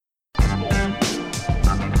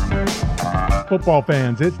football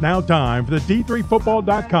fans, it's now time for the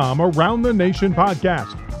D3Football.com Around the Nation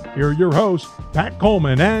podcast. Here are your hosts, Pat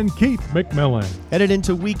Coleman and Keith McMillan. Headed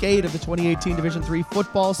into Week 8 of the 2018 Division III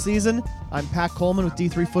football season. I'm Pat Coleman with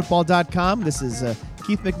D3Football.com. This is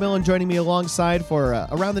Keith McMillan joining me alongside for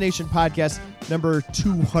Around the Nation podcast number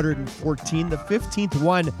 214, the 15th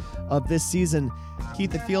one of this season.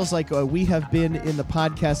 Keith, it feels like we have been in the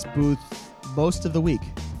podcast booth most of the week.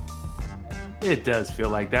 It does feel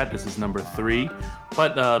like that. This is number 3.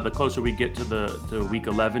 But the closer we get to week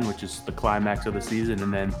 11, which is the climax of the season,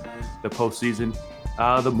 and then the postseason,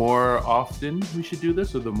 the more often we should do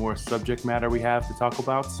this, or the more subject matter we have to talk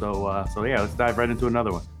about. So yeah, let's dive right into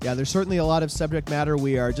another one. Yeah, there's certainly a lot of subject matter.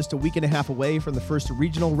 We are just a week and a half away from the first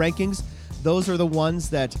regional rankings. Those are the ones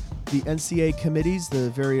that the NCAA committees, the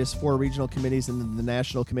various 4 regional committees and the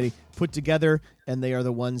national committee put together, and they are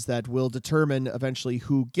the ones that will determine eventually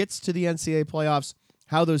who gets to the NCAA playoffs,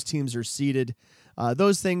 how those teams are seeded.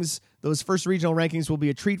 Those first regional rankings will be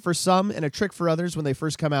a treat for some and a trick for others when they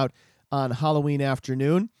first come out on Halloween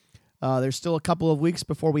afternoon. There's still a couple of weeks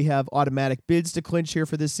before we have automatic bids to clinch here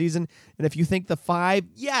for this season. And if you think the 5,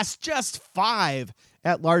 yes, just 5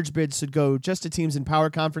 at-large bids should go just to teams in power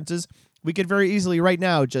conferences, we could very easily right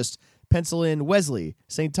now just pencil in Wesley,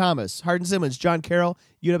 St. Thomas, Hardin-Simmons, John Carroll,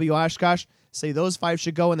 UW-Oshkosh, say those 5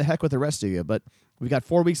 should go, and the heck with the rest of you. But we've got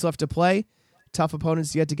 4 weeks left to play. Tough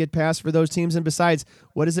opponents yet to get past for those teams. And besides,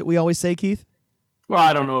 what is it we always say, Keith? Well,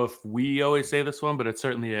 I don't know if we always say this one, but it's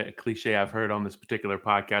certainly a cliche I've heard on this particular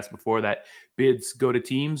podcast before, that bids go to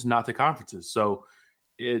teams, not to conferences. So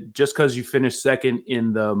just because you finish second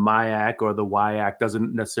in the MIAC or the WIAC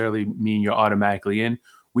doesn't necessarily mean you're automatically in.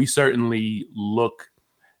 We certainly look,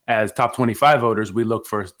 as top 25 voters, we look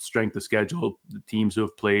for strength of schedule, the teams who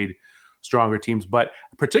have played stronger teams, but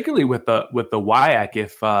particularly with the WIAC,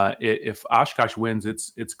 if Oshkosh wins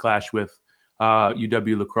its clash with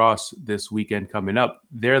UW La Crosse this weekend coming up,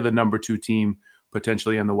 they're the number 2 team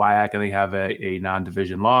potentially in the WIAC, and they have a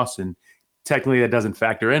non-division loss, and technically that doesn't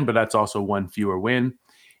factor in, but that's also one fewer win.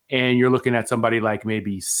 And you're looking at somebody like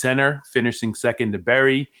maybe Center finishing second to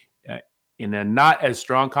Berry in a not as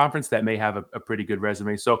strong conference that may have a pretty good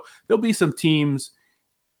resume. So there'll be some teams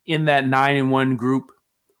in that 9-1 group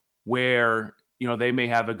where, you know, they may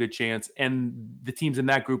have a good chance. And the teams in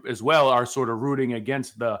that group as well are sort of rooting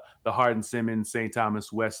against the Hardin-Simmons, St.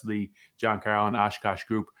 Thomas, Wesley, John Carroll, and Oshkosh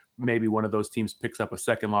group. Maybe one of those teams picks up a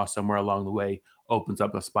second loss somewhere along the way, opens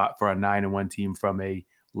up a spot for a 9-1 team from a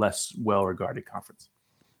less well-regarded conference.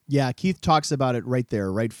 Yeah, Keith talks about it right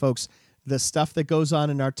there, right, folks? The stuff that goes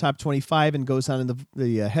on in our top 25 and goes on in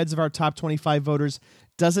the heads of our top 25 voters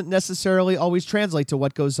doesn't necessarily always translate to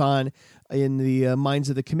what goes on in the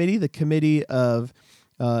minds of the committee of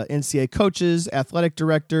NCAA coaches, athletic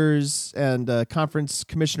directors, and conference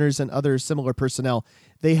commissioners and other similar personnel.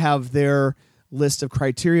 They have their list of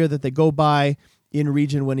criteria that they go by: in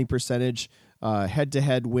region winning percentage,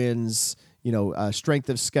 head-to-head wins, strength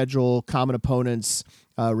of schedule, common opponents,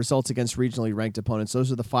 results against regionally ranked opponents.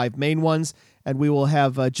 Those are the 5 main ones. And we will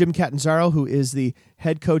have Jim Catanzaro, who is the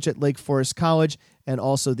head coach at Lake Forest College and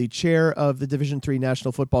also the chair of the Division III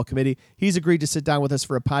National Football Committee. He's agreed to sit down with us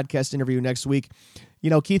for a podcast interview next week.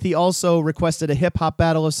 Keith, he also requested a hip-hop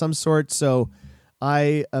battle of some sort, so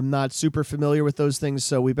I am not super familiar with those things,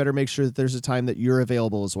 so we better make sure that there's a time that you're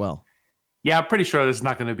available as well. Yeah, I'm pretty sure this is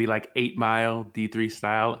not going to be like 8 Mile D3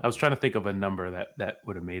 style. I was trying to think of a number that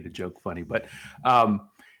would have made the joke funny, but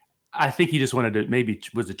I think he just wanted to, maybe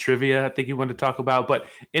was it trivia I think he wanted to talk about. But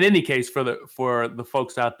in any case, for the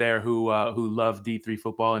folks out there who love D3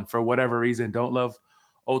 football and for whatever reason don't love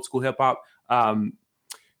old school hip hop,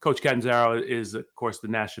 Coach Catanzaro is, of course, the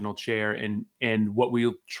national chair. And what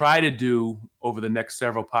we'll try to do over the next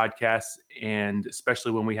several podcasts, and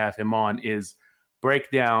especially when we have him on, is break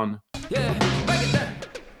down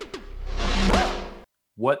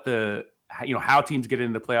what how teams get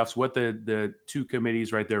into the playoffs, what the 2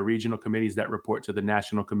 committees, right, there are regional committees that report to the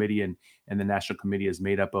national committee, and the national committee is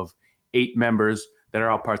made up of 8 members that are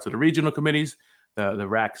all parts of the regional committees. The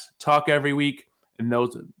RACs talk every week, and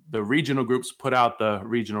the regional groups put out the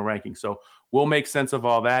regional rankings. So we'll make sense of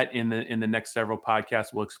all that in the next several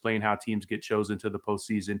podcasts. We'll explain how teams get chosen to the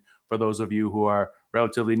postseason for those of you who are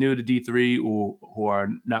relatively new to D3, who are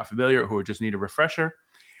not familiar, who just need a refresher.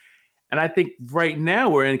 And I think right now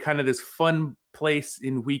we're in kind of this fun place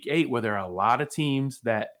in week 8 where there are a lot of teams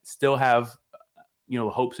that still have,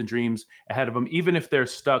 hopes and dreams ahead of them, even if they're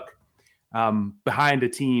stuck behind a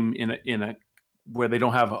team in a where they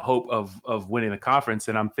don't have a hope of winning the conference.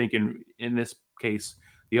 And I'm thinking in this case,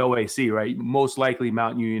 the OAC, right? Most likely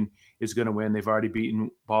Mount Union is going to win. They've already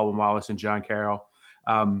beaten Baldwin Wallace and John Carroll.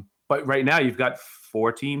 But right now you've got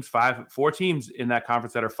four teams in that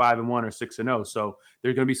conference that are 5-1 or 6-0. So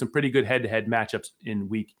there's going to be some pretty good head-to-head matchups in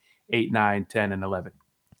week 8, 9, 10, and 11.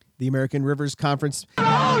 The American Rivers Conference. Rolling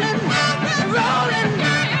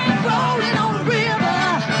on the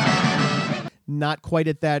river. Not quite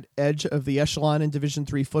at that edge of the echelon in Division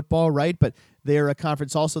III football, right? But they're a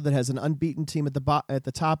conference also that has an unbeaten team at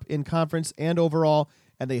the top in conference and overall,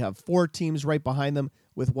 and they have 4 teams right behind them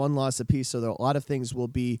with 1 loss apiece. So there are a lot of things will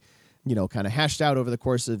be, kind of hashed out over the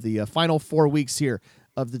course of the final 4 weeks here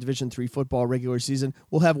of the Division III football regular season.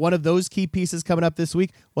 We'll have one of those key pieces coming up this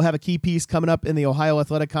week. We'll have a key piece coming up in the Ohio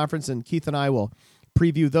Athletic Conference, and Keith and I will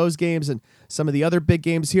preview those games and some of the other big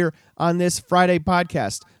games here on this Friday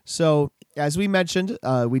podcast. So as we mentioned,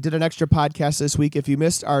 we did an extra podcast this week. If you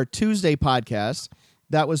missed our Tuesday podcast,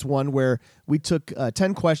 that was one where we took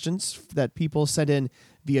 10 questions that people sent in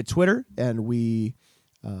via Twitter, and we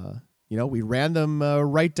ran them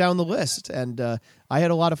right down the list. And I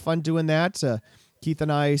had a lot of fun doing that. Keith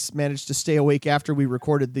and I managed to stay awake after we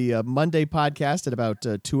recorded the Monday podcast at about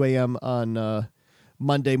 2 a.m. on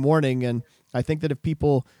Monday morning. And I think that if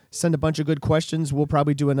people send a bunch of good questions, we'll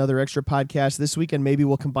probably do another extra podcast this week, and maybe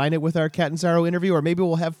we'll combine it with our Catanzaro interview, or maybe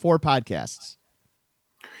we'll have 4 podcasts.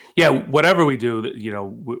 Yeah, whatever we do,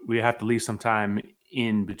 we have to leave some time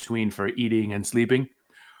in between for eating and sleeping.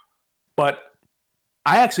 But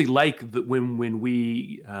I actually like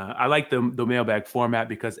I like the mailbag format,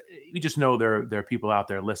 because we just know there are people out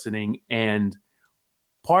there listening. And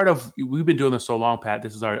we've been doing this so long, Pat.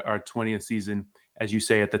 This is our 20th season, as you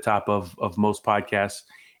say, at the top of most podcasts.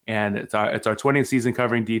 And it's our 20th season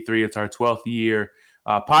covering D3. It's our 12th year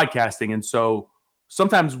podcasting. And so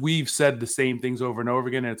sometimes we've said the same things over and over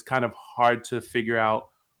again, and it's kind of hard to figure out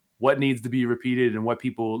what needs to be repeated and what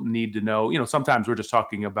people need to know. Sometimes we're just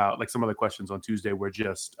talking about, like, some of the questions on Tuesday were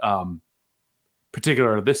just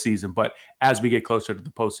particular to this season. But as we get closer to the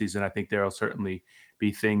postseason, I think there will certainly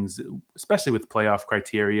be things, especially with playoff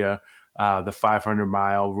criteria, the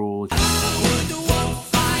 500-mile rule.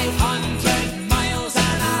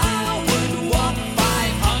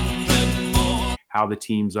 How the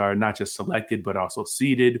teams are not just selected, but also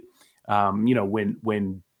seeded.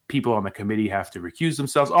 When people on the committee have to recuse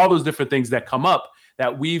themselves, all those different things that come up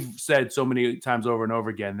that we've said so many times over and over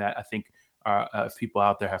again, that I think if people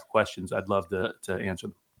out there have questions, I'd love to answer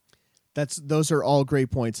them. Those are all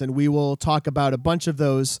great points, and we will talk about a bunch of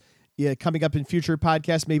those coming up in future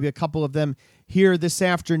podcasts, maybe a couple of them here this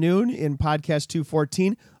afternoon in podcast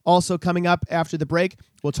 214. Also coming up after the break,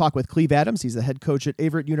 we'll talk with Cleve Adams. He's the head coach at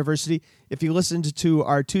Averett University. If you listened to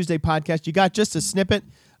our Tuesday podcast, you got just a snippet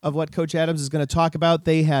of what Coach Adams is going to talk about.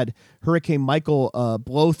 They had Hurricane Michael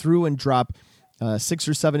blow through and drop 6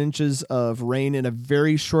 or 7 inches of rain in a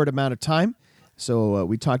very short amount of time. So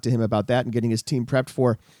we talked to him about that and getting his team prepped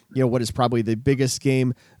for, what is probably the biggest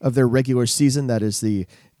game of their regular season. That is the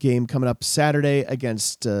game coming up Saturday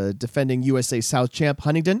against defending USA South champ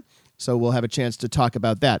Huntington. So we'll have a chance to talk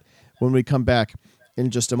about that when we come back in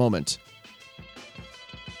just a moment.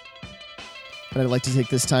 And I'd like to take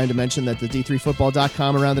this time to mention that the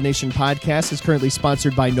D3Football.com Around the Nation podcast is currently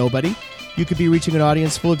sponsored by nobody. You could be reaching an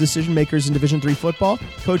audience full of decision makers in Division III football,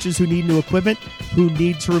 coaches who need new equipment, who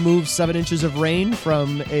need to remove 7 inches of rain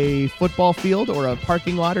from a football field or a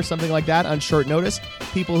parking lot or something like that on short notice,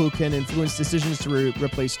 people who can influence decisions to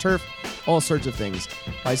replace turf, all sorts of things.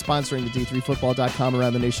 By sponsoring the D3Football.com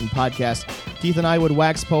Around the Nation podcast, Keith and I would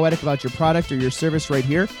wax poetic about your product or your service right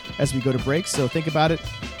here as we go to break. So think about it.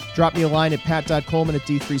 Drop me a line at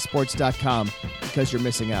pat.coleman@d3sports.com because you're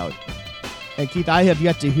missing out. And Keith, I have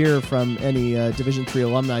yet to hear from any Division III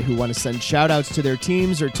alumni who want to send shout-outs to their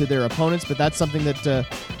teams or to their opponents, but that's something that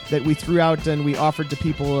we threw out and we offered to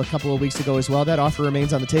people a couple of weeks ago as well. That offer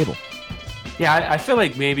remains on the table. Yeah, I feel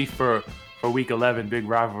like maybe for week 11, big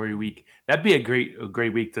rivalry week, that'd be a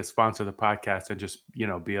great week to sponsor the podcast and just,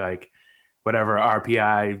 be like, whatever,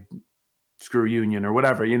 RPI, screw union or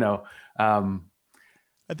whatever, I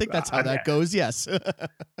think that's how that goes, yes.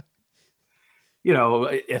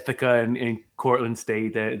 Ithaca and Cortland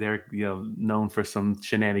State, they're known for some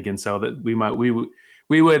shenanigans, so that we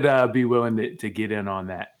would be willing to get in on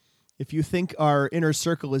that. If you think our inner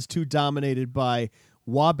circle is too dominated by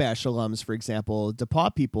Wabash alums, for example,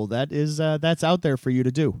 DePaul people, that's out there for you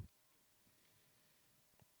to do.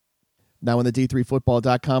 Now on the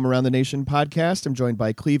D3Football.com Around the Nation podcast, I'm joined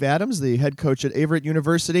by Cleve Adams, the head coach at Averett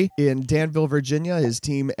University in Danville, Virginia. His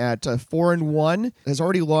team at 4-1 has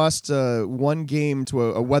already lost one game to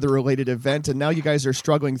a weather-related event, and now you guys are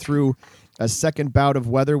struggling through a second bout of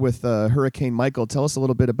weather with Hurricane Michael. Tell us a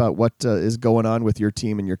little bit about what is going on with your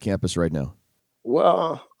team and your campus right now.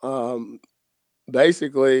 Well,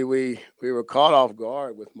 basically we were caught off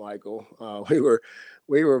guard with Michael.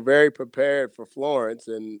 We were very prepared for Florence,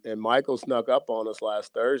 and Michael snuck up on us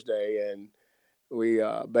last Thursday, and we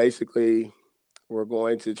basically were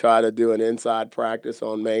going to try to do an inside practice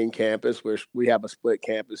on main campus, where we have a split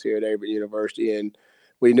campus here at Avery University, and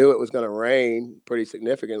we knew it was going to rain pretty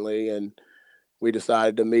significantly, and we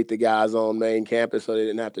decided to meet the guys on main campus so they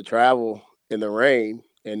didn't have to travel in the rain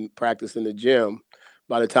and practice in the gym.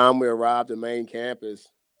 By the time we arrived at main campus,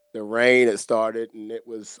 the rain had started, and it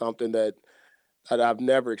was something that I've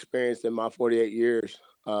never experienced in my 48 years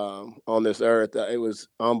on this earth. It was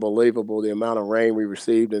unbelievable the amount of rain we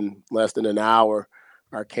received in less than an hour.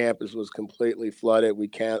 Our campus was completely flooded. We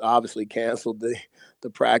obviously canceled the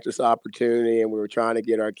practice opportunity, and we were trying to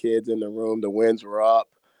get our kids in the room. The winds were up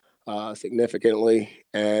significantly,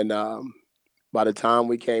 and by the time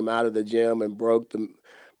we came out of the gym and broke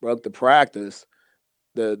the practice,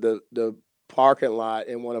 the parking lot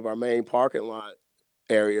in one of our main parking lot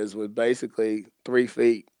areas was basically 3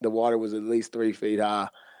 feet. The water was at least 3 feet high,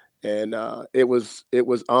 and it was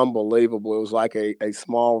unbelievable. It was like a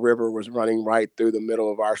small river was running right through the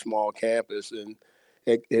middle of our small campus, and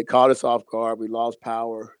it caught us off guard. We lost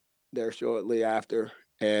power there shortly after,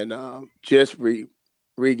 and just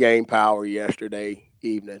regained power yesterday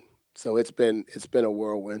evening. So it's been a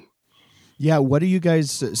whirlwind. Yeah, what do you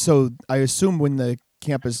guys? So I assume when the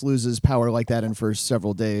campus loses power like that and for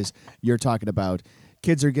several days, you're talking about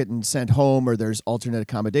kids are getting sent home, or there's alternate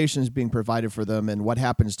accommodations being provided for them, and what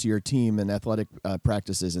happens to your team and athletic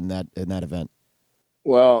practices in that event?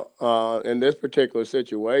 Well, in this particular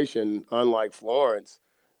situation, unlike Florence,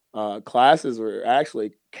 classes were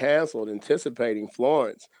actually canceled anticipating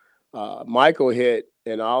Florence. Michael hit,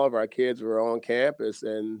 and all of our kids were on campus,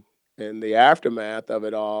 and in the aftermath of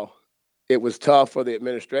it all, it was tough for the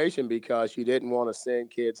administration because you didn't want to send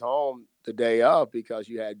kids home the day of because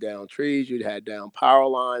you had down trees, you'd had down power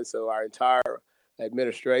lines. So our entire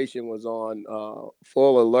administration was on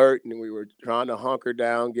full alert, and we were trying to hunker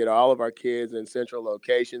down, get all of our kids in central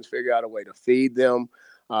locations, figure out a way to feed them.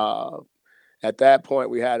 Uh, at that point,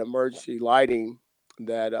 we had emergency lighting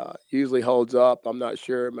that usually holds up. I'm not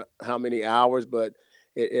sure how many hours, but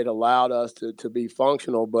it allowed us to be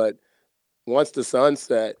functional. But once the sun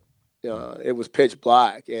set, it was pitch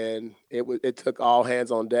black, and it took all hands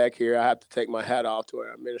on deck here. I have to take my hat off to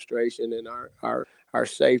our administration and our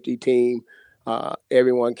safety team.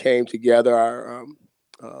 Everyone came together. Our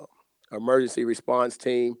uh, emergency response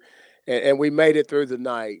team, and we made it through the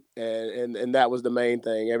night, and that was the main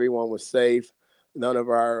thing. Everyone was safe. None of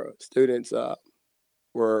our students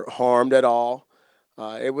were harmed at all.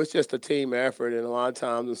 It was just a team effort, and a lot of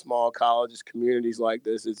times in small colleges, communities like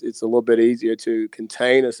this, it's a little bit easier to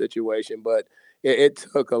contain a situation, but it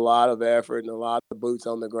took a lot of effort and a lot of boots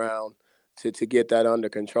on the ground to get that under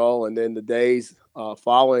control. And then the days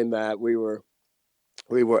following that, we were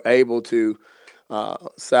able to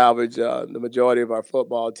salvage the majority of our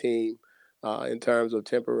football team in terms of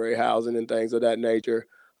temporary housing and things of that nature.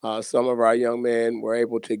 Some of our young men were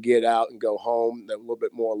able to get out and go home. They're a little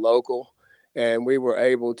bit more local, and we were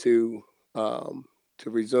able to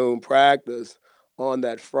resume practice on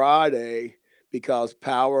that Friday because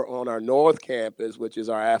power on our north campus, which is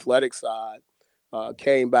our athletic side,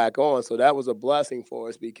 came back on. So that was a blessing for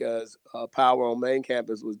us because power on main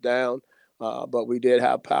campus was down, but we did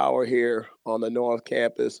have power here on the north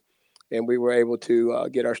campus, and we were able to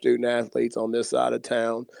get our student athletes on this side of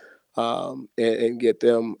town and get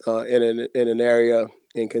them in an area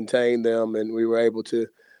and contain them, and we were able to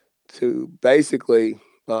basically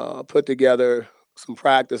put together some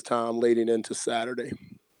practice time leading into Saturday.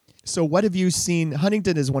 So what have you seen?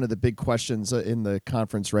 Huntington is one of the big questions in the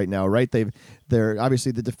conference right now, right? They're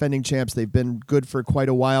obviously the defending champs. They've been good for quite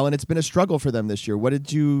a while, and it's been a struggle for them this year. What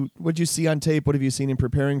did you see on tape? What have you seen in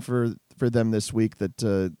preparing for them this week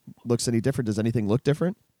that looks any different? Does anything look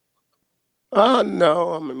different?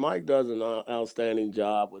 No, I mean Mike does an outstanding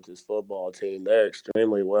job with his football team. They're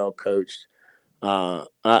extremely well coached.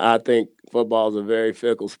 I think football is a very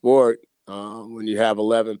fickle sport. When you have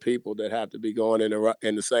 11 people that have to be going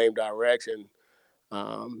in the same direction,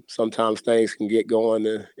 sometimes things can get going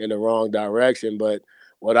in the wrong direction. But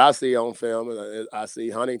what I see on film, I see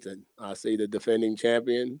Huntington. I see the defending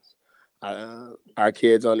champions. Our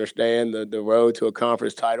kids understand the road to a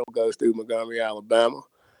conference title goes through Montgomery, Alabama,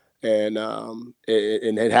 and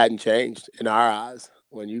it hadn't changed in our eyes.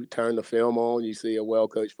 When you turn the film on, you see a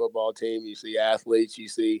well-coached football team. You see athletes.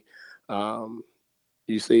 Um,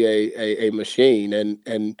 you see a machine,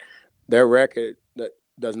 and their record that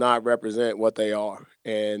does not represent what they are,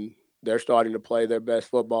 and they're starting to play their best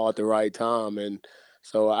football at the right time. And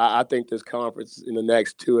So I think this conference in the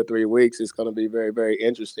next 2 or 3 weeks is going to be very, very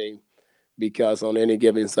interesting because on any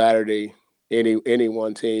given Saturday, any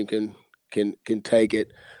one team can take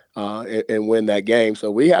it and win that game. So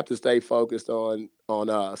we have to stay focused on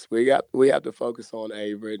us. We have to focus on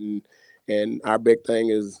Averett, and our big thing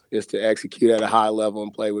is to execute at a high level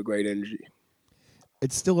and play with great energy.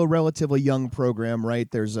 It's still a relatively young program, right?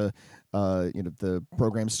 There's the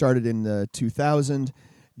program started in 2000.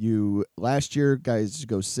 You last year guys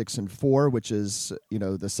go 6-4, which is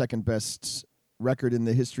the second best record in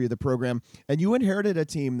the history of the program. And you inherited a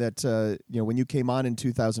team that when you came on in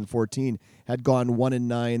 2014 had gone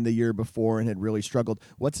 1-9 the year before and had really struggled.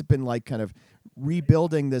 What's it been like, kind of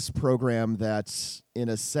rebuilding this program that, in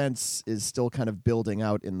a sense, is still kind of building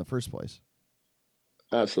out in the first place?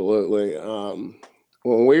 Absolutely.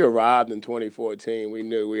 When we arrived in 2014, we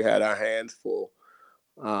knew we had our hands full.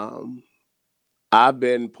 I've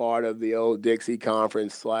been part of the old Dixie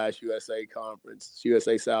Conference / USA Conference,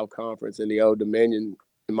 USA South Conference, in the Old Dominion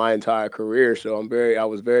in my entire career. So I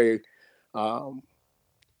was very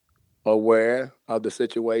aware of the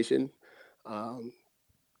situation.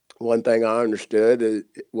 One thing I understood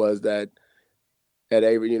was that at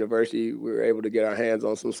Averett University, we were able to get our hands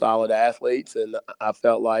on some solid athletes. And I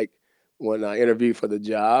felt like when I interviewed for the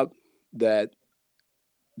job that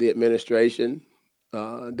the administration,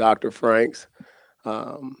 Dr. Franks,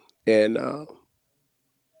 and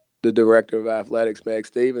the director of athletics, Meg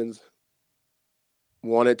Stevens,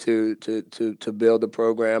 wanted to build the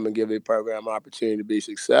program and give the program opportunity to be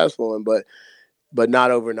successful, but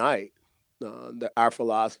not overnight. Our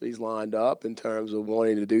philosophies lined up in terms of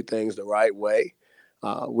wanting to do things the right way.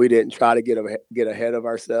 We didn't try to get ahead of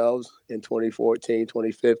ourselves in 2014,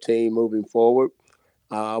 2015, moving forward.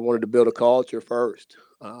 I wanted to build a culture first.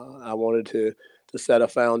 I wanted to set a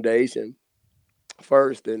foundation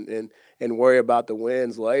first and worry about the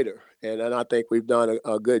wins later. And I think we've done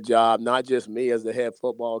a good job, not just me as the head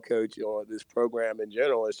football coach or this program in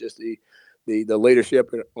general. It's just the leadership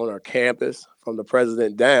on our campus from the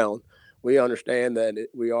president down. We understand that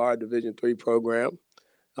we are a Division III program.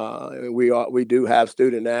 We do have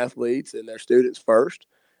student athletes, and they're students first.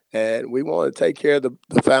 And we want to take care of the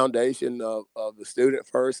foundation of the student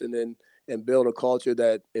first, and build a culture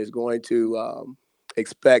that is going to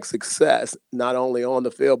expect success, not only on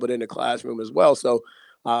the field, but in the classroom as well. So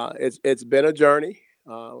it's been a journey.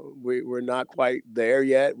 We're not quite there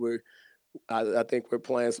yet. I think we're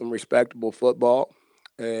playing some respectable football.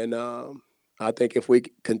 And I think if we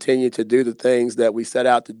continue to do the things that we set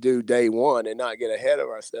out to do day one and not get ahead of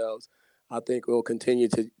ourselves, I think we'll continue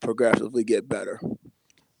to progressively get better.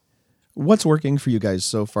 What's working for you guys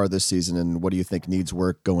so far this season, and what do you think needs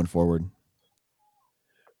work going forward?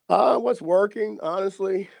 What's working,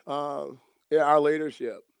 honestly, our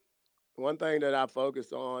leadership. One thing that I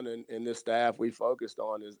focused on and this staff we focused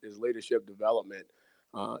on is leadership development.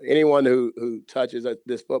 Anyone who touches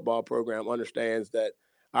this football program understands that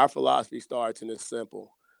our philosophy starts, and it's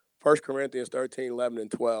simple. 1 Corinthians 13, 11, and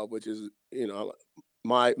 12, which is,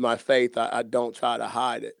 my faith. I don't try to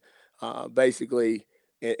hide it. Basically,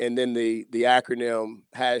 and then the acronym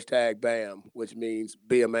 #BAM, which means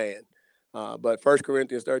be a man. But 1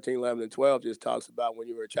 Corinthians 13, 11, and 12 just talks about when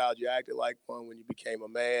you were a child, you acted like one. When you became a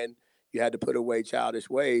man, you had to put away childish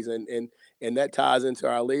ways. And that ties into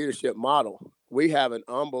our leadership model. We have an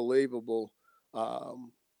unbelievable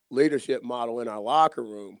leadership model in our locker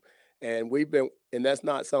room. And that's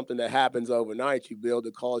not something that happens overnight. You build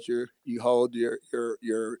a culture, you hold your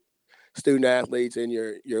student athletes and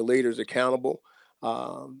your leaders accountable.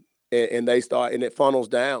 And they start, and it funnels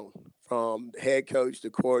down from head coach to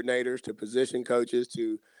coordinators to position coaches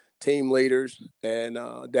to team leaders and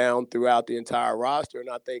down throughout the entire roster. And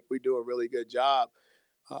I think we do a really good job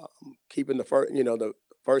keeping the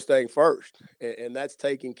first thing first, and that's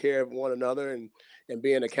taking care of one another and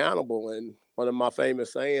being accountable. And one of my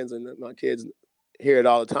famous sayings, and my kids hear it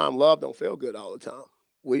all the time: love don't feel good all the time.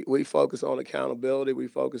 We focus on accountability. We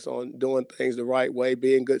focus on doing things the right way,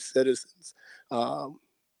 being good citizens,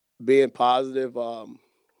 being positive role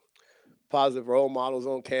models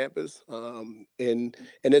on campus. And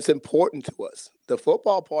it's important to us. The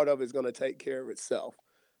football part of it is going to take care of itself.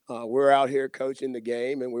 We're out here coaching the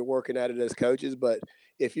game, and we're working at it as coaches. But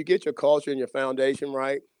if you get your culture and your foundation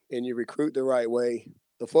right, and you recruit the right way,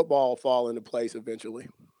 the football will fall into place eventually.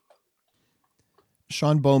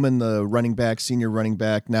 Sean Bowman, the senior running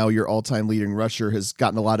back, now your all-time leading rusher, has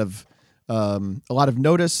gotten a lot of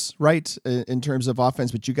notice, right, in terms of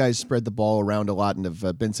offense. But you guys spread the ball around a lot and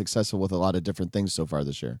have been successful with a lot of different things so far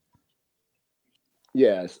this year.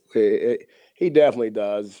 Yes, he definitely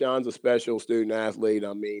does. Sean's a special student athlete.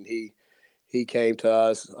 I mean, He came to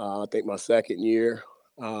us, I think my second year,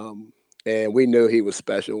 and we knew he was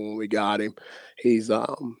special when we got him. He's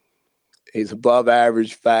above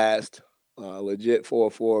average fast, legit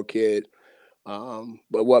 4.4 kid.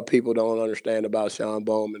 But what people don't understand about Sean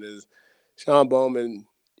Bowman is Sean Bowman,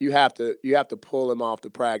 you have to pull him off the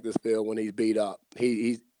practice field when he's beat up.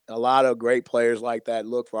 He's a lot of great players like that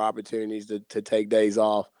look for opportunities to take days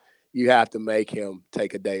off. You have to make him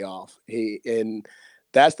take a day off. And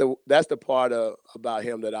that's the part about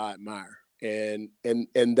him that I admire. And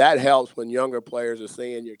that helps when younger players are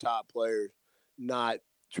seeing your top players not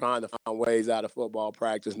trying to find ways out of football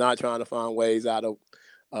practice, not trying to find ways out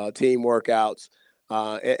of team workouts.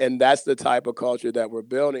 And that's the type of culture that we're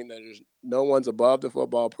building, that there's no one's above the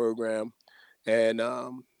football program. And,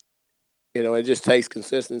 it just takes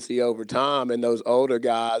consistency over time, and those older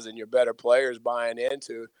guys and your better players buying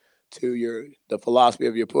into the philosophy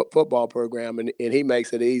of your football program. And he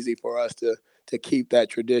makes it easy for us to keep that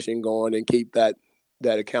tradition going and keep that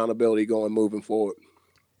accountability going moving forward.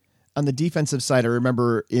 On the defensive side, I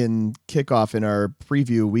remember in kickoff in our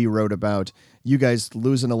preview, we wrote about you guys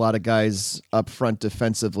losing a lot of guys up front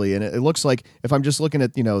defensively. And it looks like, if I'm just looking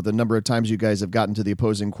at, the number of times you guys have gotten to the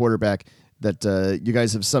opposing quarterback, that you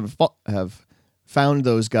guys have found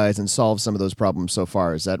those guys and solved some of those problems so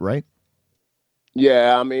far. Is that right?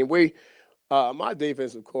 Yeah, I mean, my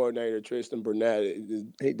defensive coordinator, Tristan Burnett,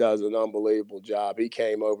 he does an unbelievable job. He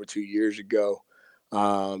came over 2 years ago.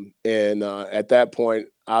 And at that point,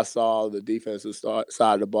 I saw the defensive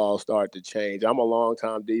side of the ball start to change. I'm a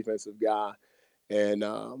longtime defensive guy, and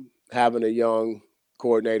having a young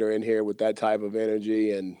coordinator in here with that type of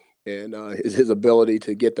energy and his ability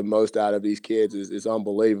to get the most out of these kids is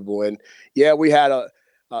unbelievable. And yeah, we had a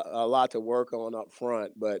lot to work on up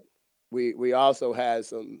front, but we also had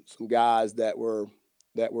some guys that were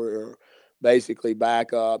basically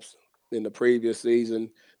backups in the previous season.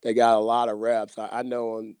 They got a lot of reps. I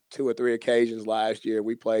know on 2 or 3 occasions last year,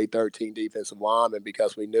 we played 13 defensive linemen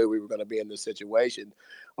because we knew we were going to be in this situation.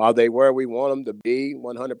 Are they where we want them to be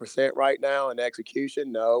 100% right now in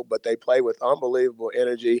execution? No, but they play with unbelievable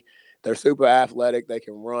energy. They're super athletic. They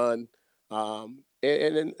can run. And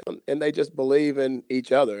they just believe in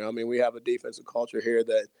each other. I mean, we have a defensive culture here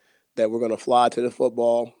that we're going to fly to the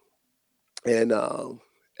football. And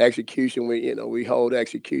execution, we hold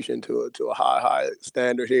execution to a high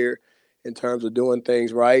standard here in terms of doing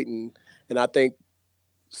things right. And I think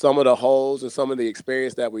some of the holes and some of the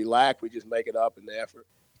experience that we lack, we just make it up in the effort.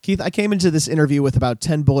 Keith, I came into this interview with about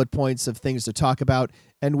 10 bullet points of things to talk about.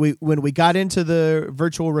 And when we got into the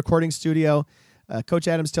virtual recording studio, Coach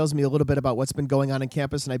Adams tells me a little bit about what's been going on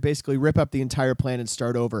campus, and I basically rip up the entire plan and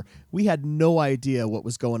start over. We had no idea what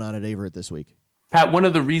was going on at Averett this week. Pat, one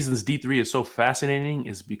of the reasons D3 is so fascinating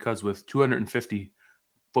is because with 250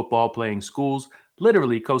 football playing schools,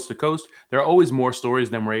 literally coast to coast, there are always more stories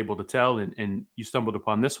than we're able to tell, and you stumbled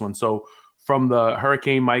upon this one. So from the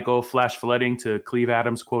Hurricane Michael flash flooding to Cleve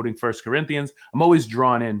Adams quoting 1 Corinthians, I'm always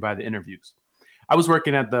drawn in by the interviews. I was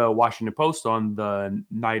working at the Washington Post on the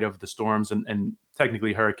night of the storms, and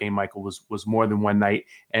technically Hurricane Michael was more than one night,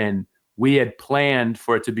 and we had planned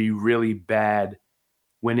for it to be really bad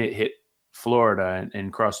when it hit Florida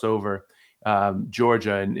and crossed over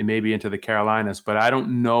Georgia and maybe into the Carolinas. But I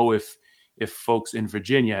don't know if folks in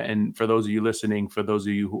Virginia, and for those of you listening, for those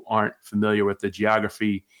of you who aren't familiar with the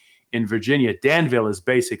geography in Virginia, Danville is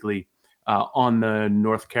basically on the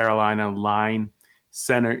North Carolina line,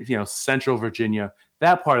 central Virginia.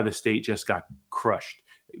 That part of the state just got crushed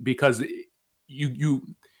because the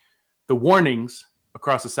warnings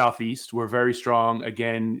across the Southeast were very strong.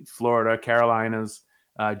 Again, Florida, Carolinas,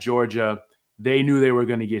 Georgia, they knew they were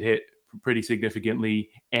going to get hit pretty significantly.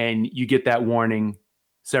 And you get that warning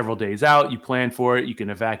several days out. You plan for it. You can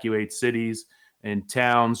evacuate cities and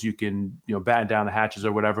towns. You can, batten down the hatches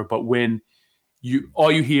or whatever. But when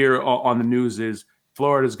all you hear on the news is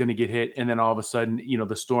Florida's going to get hit, and then all of a sudden,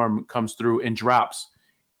 the storm comes through and drops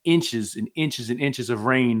inches and inches and inches of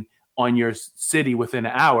rain on your city within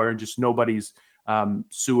an hour, and just nobody's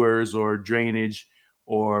sewers or drainage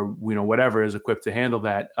or whatever is equipped to handle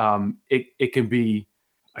that. It can be,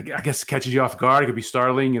 I guess, catches you off guard. It could be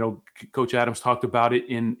startling. Coach Adams talked about it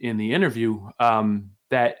in the interview,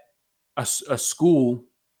 that a school,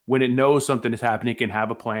 when it knows something is happening, can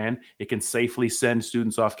have a plan. It can safely send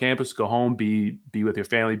students off campus, go home, be with your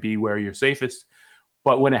family, be where you're safest.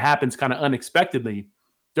 But when it happens kind of unexpectedly,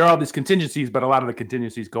 there are all these contingencies, but a lot of the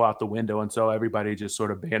contingencies go out the window. And so everybody just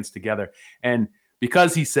sort of bands together. And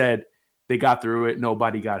because he said they got through it,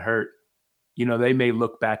 nobody got hurt, they may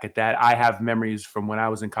look back at that. I have memories from when I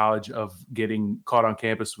was in college of getting caught on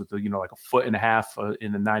campus with, like a foot and a half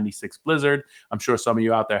in the 96 blizzard. I'm sure some of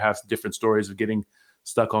you out there have different stories of getting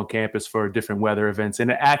stuck on campus for different weather events.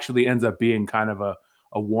 And it actually ends up being kind of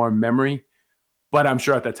a warm memory. But I'm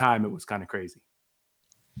sure at the time it was kind of crazy.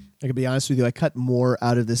 I can be honest with you. I cut more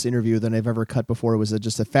out of this interview than I've ever cut before. It was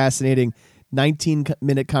just a fascinating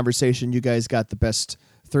 19-minute conversation. You guys got the best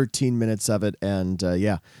 13 minutes of it. And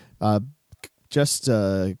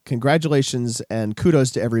congratulations and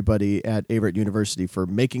kudos to everybody at Averett University for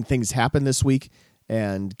making things happen this week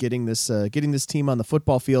and getting this team on the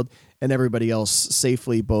football field and everybody else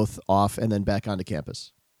safely both off and then back onto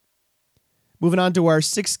campus. Moving on to our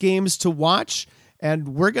 6 games to watch, and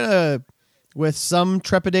we're going to, with some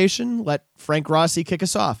trepidation, let Frank Rossi kick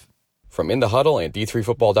us off. From In the Huddle and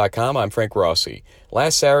D3Football.com, I'm Frank Rossi.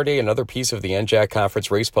 Last Saturday, another piece of the NJAC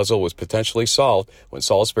Conference race puzzle was potentially solved when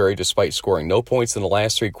Salisbury, despite scoring no points in the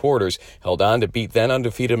last 3 quarters, held on to beat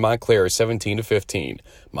then-undefeated Montclair 17-15.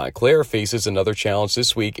 Montclair faces another challenge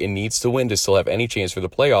this week and needs to win to still have any chance for the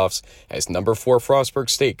playoffs as number 4 Frostburg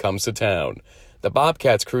State comes to town. The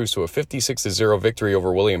Bobcats cruised to a 56-0 victory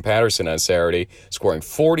over William Patterson on Saturday, scoring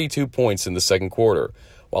 42 points in the second quarter.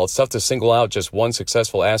 While it's tough to single out just one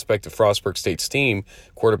successful aspect of Frostburg State's team,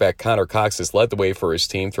 quarterback Connor Cox has led the way for his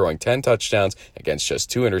team, throwing 10 touchdowns against just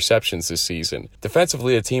 2 interceptions this season.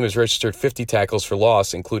 Defensively, the team has registered 50 tackles for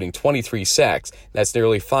loss, including 23 sacks. That's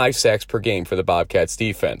nearly 5 sacks per game for the Bobcats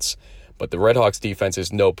defense. But the Redhawks defense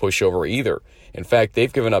is no pushover either. In fact,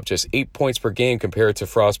 they've given up just 8 points per game compared to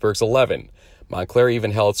Frostburg's 11. Montclair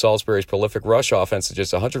even held Salisbury's prolific rush offense to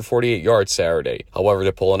just 148 yards Saturday. However,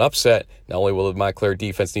 to pull an upset, not only will the Montclair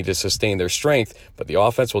defense need to sustain their strength, but the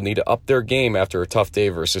offense will need to up their game after a tough day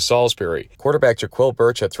versus Salisbury. Quarterback Jaquil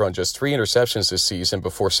Birch had thrown just 3 interceptions this season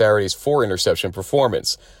before Saturday's 4-interception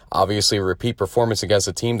performance. Obviously, a repeat performance against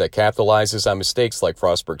a team that capitalizes on mistakes like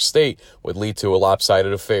Frostburg State would lead to a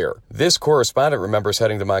lopsided affair. This correspondent remembers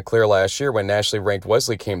heading to Montclair last year when nationally ranked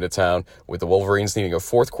Wesley came to town, with the Wolverines needing a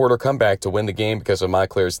fourth-quarter comeback to win the game because of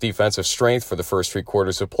Montclair's defensive strength for the first 3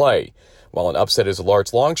 quarters of play. While an upset is a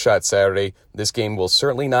large long shot Saturday, this game will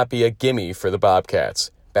certainly not be a gimme for the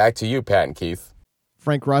Bobcats. Back to you, Pat and Keith.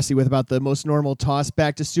 Frank Rossi with about the most normal toss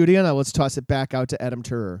back to studio. Now let's toss it back out to Adam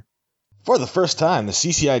Turer. For the first time, the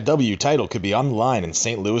CCIW title could be on the line in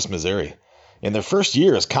St. Louis, Missouri. In their first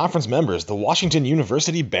year as conference members, the Washington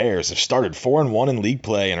University Bears have started 4-1 in league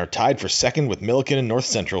play and are tied for second with Millikin and North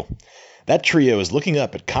Central. That trio is looking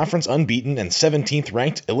up at conference unbeaten and 17th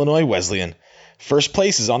ranked Illinois Wesleyan. First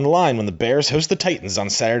place is on the line when the Bears host the Titans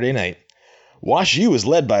on Saturday night. Wash U is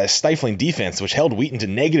led by a stifling defense which held Wheaton to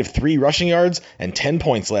 -3 rushing yards and 10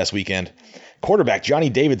 points last weekend. Quarterback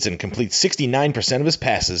Johnny Davidson completes 69% of his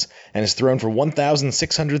passes and has thrown for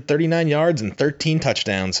 1,639 yards and 13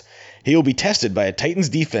 touchdowns. He will be tested by a Titans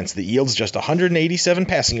defense that yields just 187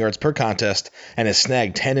 passing yards per contest and has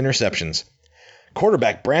snagged 10 interceptions.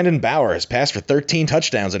 Quarterback Brandon Bauer has passed for 13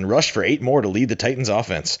 touchdowns and rushed for 8 more to lead the Titans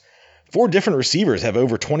offense. 4 different receivers have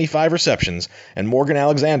over 25 receptions, and Morgan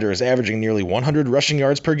Alexander is averaging nearly 100 rushing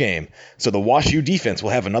yards per game, so the WashU defense will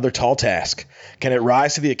have another tall task. Can it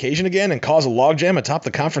rise to the occasion again and cause a logjam atop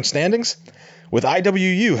the conference standings? With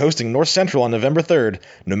IWU hosting North Central on November 3rd,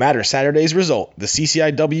 no matter Saturday's result, the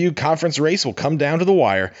CCIW conference race will come down to the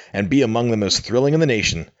wire and be among the most thrilling in the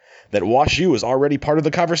nation. That WashU is already part of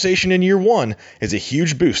the conversation in year 1 is a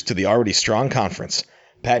huge boost to the already strong conference.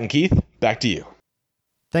 Pat and Keith, back to you.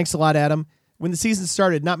 Thanks a lot, Adam. When the season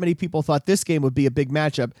started, not many people thought this game would be a big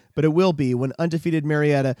matchup, but it will be when undefeated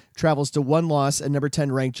Marietta travels to 1 loss and number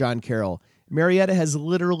 10 ranked John Carroll. Marietta has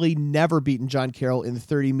literally never beaten John Carroll in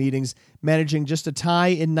 30 meetings, managing just a tie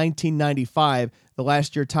in 1995. The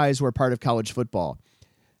last year ties were part of college football.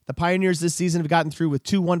 The Pioneers this season have gotten through with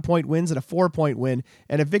 2 one-point wins and a 4-point win,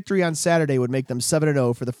 and a victory on Saturday would make them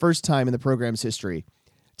 7-0 for the first time in the program's history.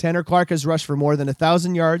 Tanner Clark has rushed for more than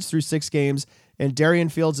 1,000 yards through 6 games, and Darian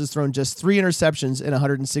Fields has thrown just 3 interceptions in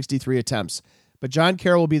 163 attempts. But John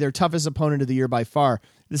Carroll will be their toughest opponent of the year by far.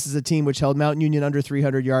 This is a team which held Mountain Union under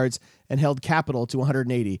 300 yards and held Capital to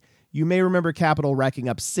 180. You may remember Capital racking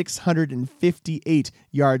up 658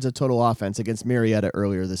 yards of total offense against Marietta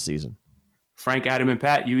earlier this season. Frank, Adam, and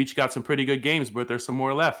Pat, you each got some pretty good games, but there's some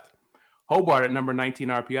more left. Hobart at number 19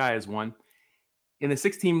 RPI has won. In the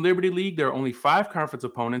 6-team Liberty League, there are only 5 conference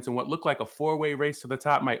opponents, and what looked like a 4-way race to the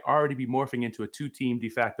top might already be morphing into a 2-team de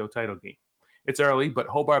facto title game. It's early, but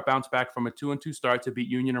Hobart bounced back from a 2-2 start to beat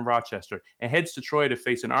Union and Rochester and heads to Troy to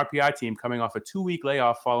face an RPI team coming off a 2-week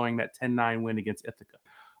layoff following that 10-9 win against Ithaca.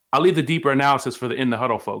 I'll leave the deeper analysis for the In the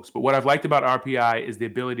Huddle folks. But what I've liked about RPI is the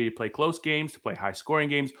ability to play close games, to play high-scoring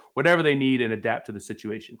games, whatever they need, and adapt to the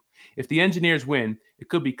situation. If the Engineers win, it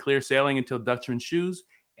could be clear sailing until Dutchman's shoes.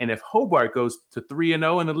 And if Hobart goes to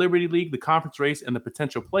 3-0 in the Liberty League, the conference race and the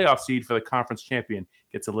potential playoff seed for the conference champion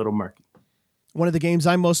gets a little murky. One of the games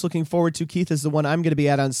I'm most looking forward to, Keith, is the one I'm going to be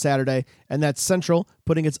at on Saturday, and that's Central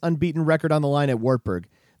putting its unbeaten record on the line at Wartburg.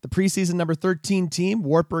 The preseason number 13 team,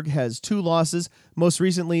 Wartburg, has 2 losses, most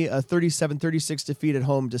recently a 37-36 defeat at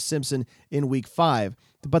home to Simpson in Week 5.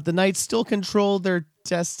 But the Knights still control their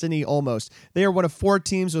destiny almost. They are one of 4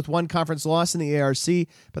 teams with 1 conference loss in the ARC,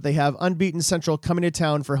 but they have unbeaten Central coming to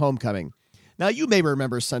town for homecoming. Now, you may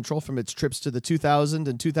remember Central from its trips to the 2000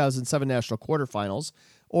 and 2007 national quarterfinals,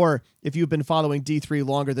 or if you've been following D3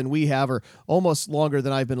 longer than we have, or almost longer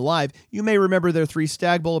than I've been alive, you may remember their 3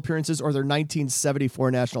 Stag Bowl appearances or their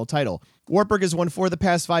 1974 national title. Wartburg has won 4 of the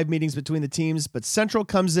past 5 meetings between the teams, but Central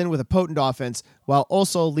comes in with a potent offense while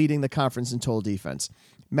also leading the conference in total defense.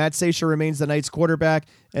 Matt Sasha remains the Knights quarterback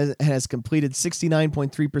and has completed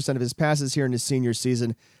 69.3% of his passes here in his senior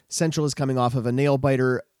season. Central is coming off of a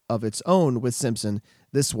nail-biter of its own with Simpson,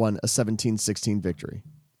 this one a 17-16 victory.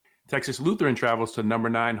 Texas Lutheran travels to number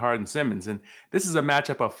 9 Hardin-Simmons, and this is a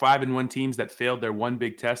matchup of 5-1 teams that failed their one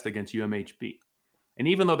big test against UMHB. And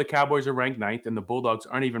even though the Cowboys are ranked 9th and the Bulldogs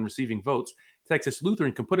aren't even receiving votes, Texas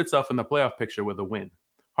Lutheran can put itself in the playoff picture with a win.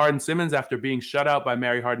 Hardin-Simmons, after being shut out by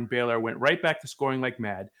Mary Hardin-Baylor, went right back to scoring like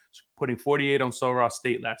mad, putting 48 on Sul Ross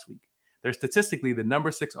State last week. They're statistically the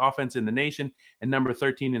number 6 offense in the nation and number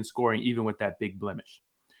 13 in scoring, even with that big blemish.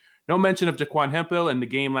 No mention of Jaquan Hemphill in the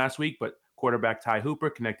game last week, but quarterback Ty Hooper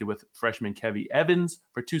connected with freshman Kevy Evans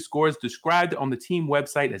for 2 scores described on the team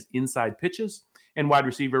website as inside pitches, and wide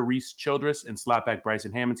receiver Reese Childress and slotback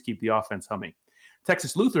Bryson Hammonds keep the offense humming.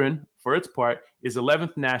 Texas Lutheran, for its part, is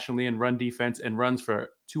 11th nationally in run defense and runs for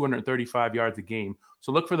 235 yards a game.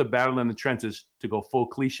 So look for the battle in the trenches to go full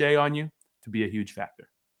cliche on you to be a huge factor.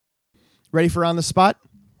 Ready for On the Spot?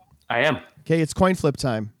 I am. Okay, it's coin flip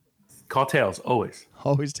time. Call tails, always.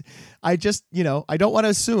 Always. I just, I don't want to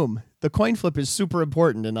assume. The coin flip is super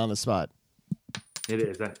important and On the Spot. It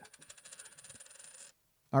is.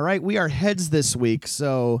 All right, we are heads this week,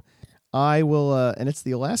 so I will, and it's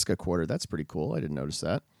the Alaska quarter. That's pretty cool. I didn't notice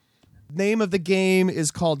that. Name of the game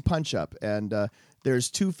is called Punch Up, and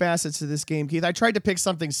there's 2 facets to this game, Keith. I tried to pick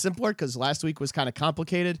something simpler because last week was kind of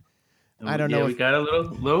complicated. I don't know. We got a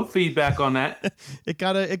little feedback on that. It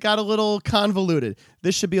got a little convoluted.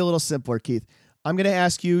 This should be a little simpler, Keith. I'm going to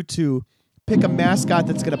ask you to pick a mascot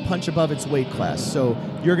that's going to punch above its weight class. So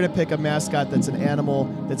you're going to pick a mascot that's an animal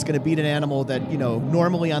that's going to beat an animal that,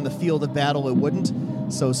 normally on the field of battle it wouldn't.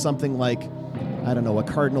 So something like, I don't know, a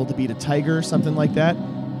cardinal to beat a tiger, something like that.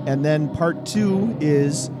 And then part 2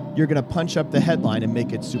 is you're going to punch up the headline and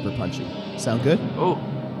make it super punchy. Sound good? Oh,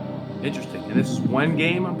 interesting. And this is one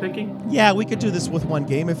game I'm picking? Yeah, we could do this with one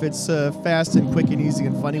game. If it's fast and quick and easy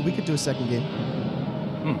and funny, we could do a second game.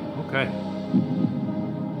 Okay.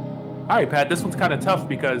 All right, Pat, this one's kind of tough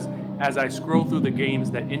because as I scroll through the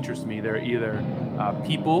games that interest me, they're either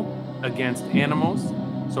people against animals,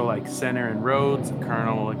 so like Center and Rhodes,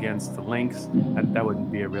 Colonel against the Lynx. That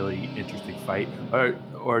wouldn't be a really interesting fight.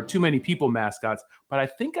 Or too many people mascots. But I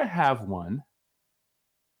think I have one.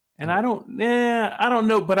 And I don't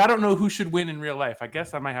know, but I don't know who should win in real life. I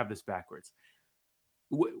guess I might have this backwards.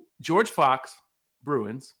 George Fox,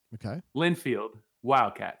 Bruins. Okay. Linfield,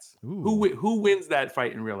 Wildcats. Who wins that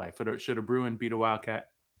fight in real life? Should a Bruin beat a Wildcat?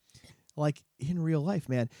 Like in real life,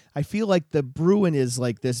 man, I feel like the Bruin is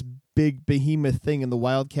like this big behemoth thing, and the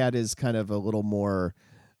Wildcat is kind of a little more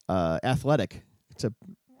athletic,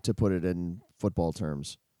 to put it in football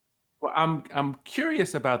terms. Well, I'm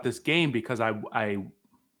curious about this game because I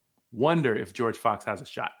wonder if George Fox has a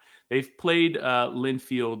shot. They've played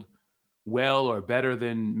Linfield well or better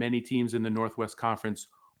than many teams in the Northwest Conference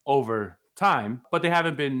over time, but they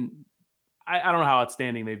haven't been. I don't know how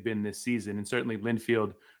outstanding they've been this season, and certainly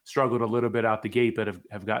Linfield struggled a little bit out the gate, but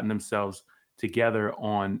have gotten themselves together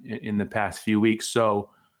in the past few weeks. So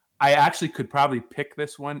I actually could probably pick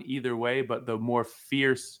this one either way, but the more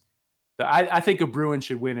fierce, I think a Bruin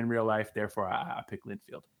should win in real life. Therefore, I pick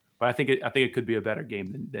Linfield. But I think it could be a better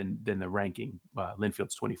game than the ranking.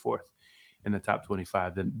 Linfield's 24th in the top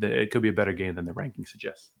 25. It could be a better game than the ranking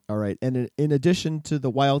suggests. All right, and in addition to the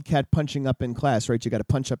Wildcat punching up in class, right? You got to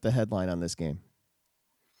punch up the headline on this game.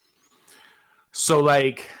 So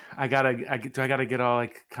like I gotta get all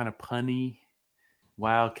like kind of punny.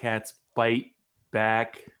 Wildcats bite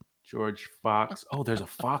back. George Fox. Oh, there's a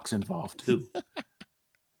fox involved too.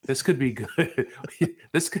 This could be good.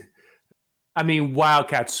 I mean,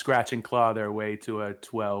 Wildcats scratch and claw their way to a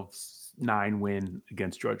 12-9 win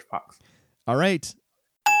against Georgia Fox. All right.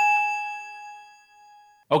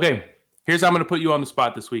 Okay, here's how I'm going to put you on the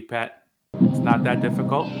spot this week, Pat. It's not that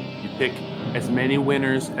difficult. You pick as many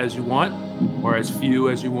winners as you want or as few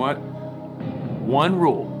as you want. One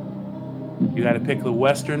rule. You got to pick the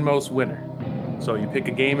westernmost winner. So you pick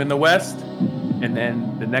a game in the West, and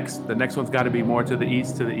then the next one's got to be more to the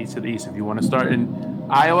east, to the east, to the east. If you want to start in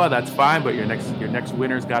Iowa, that's fine, but your next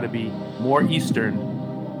winner's got to be more eastern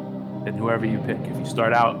than whoever you pick. If you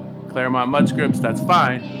start out Claremont Mudscripts, that's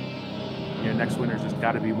fine. Your next winner's just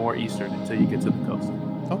got to be more eastern until you get to the coast.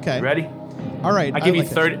 Okay. You ready? All right. I give you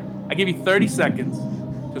 30 seconds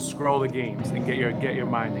to scroll the games and get your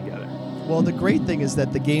mind together. Well, the great thing is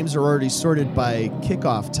that the games are already sorted by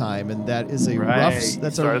kickoff time, and that is a rough.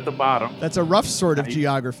 Start at the bottom. That's a rough sort of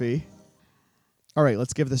geography. All right,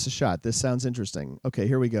 let's give this a shot. This sounds interesting. Okay,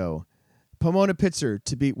 here we go. Pomona Pitzer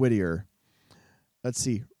to beat Whittier. Let's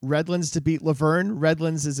see. Redlands to beat Laverne.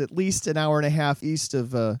 Redlands is at least an hour and a half east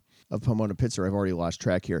of Pomona Pitzer. I've already lost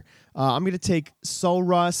track here. I'm going to take Sul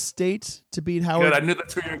Ross State to beat Howard. Good. I knew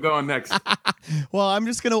that's where you were going next. Well, I'm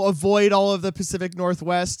just going to avoid all of the Pacific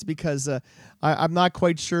Northwest because I'm not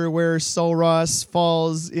quite sure where Sul Ross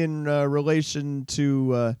falls in relation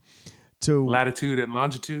to latitude and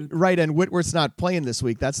longitude. Right, and Whitworth's not playing this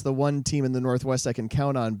week. That's the one team in the Northwest I can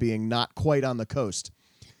count on being not quite on the coast.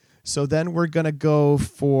 So then we're going to go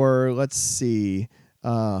for, let's see,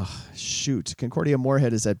 Concordia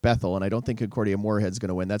Moorhead is at Bethel, and I don't think Concordia Moorhead's going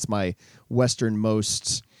to win. That's my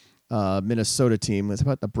westernmost Minnesota team. It's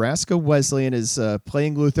about Nebraska Wesleyan is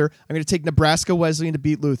playing Luther. I'm going to take Nebraska Wesleyan to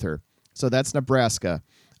beat Luther. So that's Nebraska.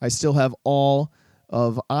 I still have all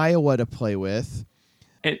of Iowa to play with.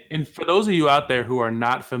 And for those of you out there who are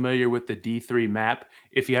not familiar with the D3 map,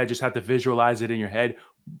 if you just have to visualize it in your head,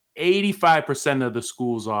 85% of the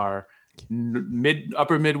schools are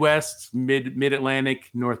upper Midwest,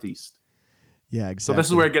 mid-Atlantic, Northeast. Yeah, exactly. So this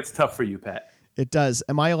is where it gets tough for you, Pat. It does.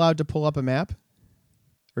 Am I allowed to pull up a map?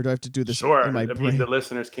 Or do I have to do this in my brain? The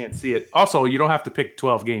listeners can't see it. Also, you don't have to pick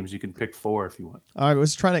 12 games. You can pick 4 if you want. I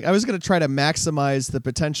was going to try to maximize the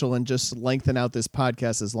potential and just lengthen out this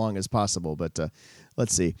podcast as long as possible, but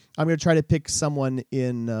let's see. I'm going to try to pick someone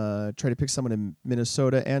in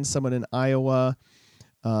Minnesota and someone in Iowa.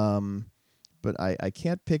 But I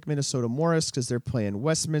can't pick Minnesota Morris because they're playing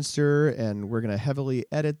Westminster, and we're going to heavily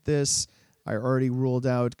edit this. I already ruled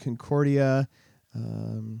out Concordia.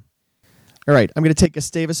 All right, I'm going to take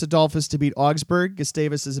Gustavus Adolphus to beat Augsburg.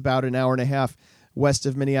 Gustavus is about an hour and a half west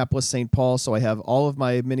of Minneapolis-St. Paul, so I have all of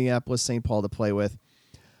my Minneapolis-St. Paul to play with.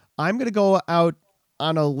 I'm going to go out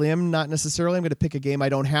on a limb, not necessarily. I'm going to pick a game I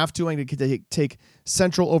don't have to. I'm going to take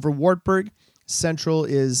Central over Wartburg. Central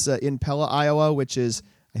is in Pella, Iowa, which is,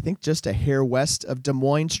 I think, just a hair west of Des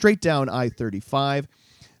Moines, straight down I-35.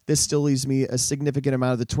 This still leaves me a significant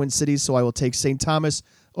amount of the Twin Cities, so I will take St. Thomas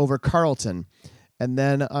over Carleton. And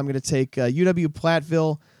then I'm going to take UW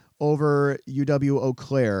Platteville over UW Eau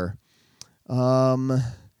Claire.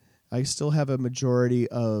 I still have a majority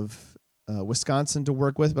of Wisconsin to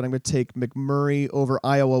work with, but I'm going to take McMurray over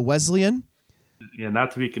Iowa Wesleyan. Yeah,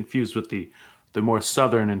 not to be confused with the more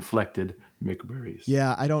southern inflected McMurrays.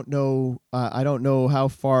 Yeah, I don't know how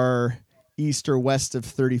far east or west of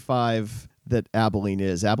 35 that Abilene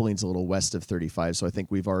is. Abilene's a little west of 35, so I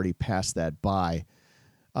think we've already passed that by.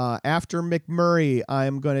 After McMurray,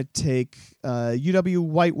 I'm going to take UW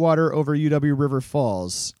Whitewater over UW River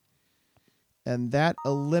Falls. And that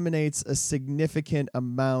eliminates a significant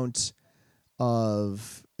amount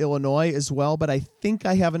of Illinois as well, but I think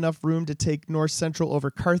I have enough room to take North Central over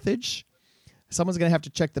Carthage. Someone's going to have to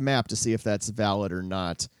check the map to see if that's valid or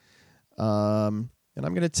not. And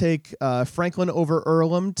I'm going to take Franklin over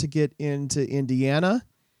Earlham to get into Indiana.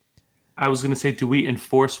 I was going to say, do we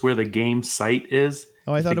enforce where the game site is?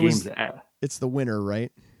 Oh, I thought it was. It's the winner,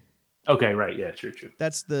 right? Okay, right. Yeah, true.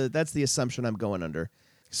 That's the assumption I'm going under.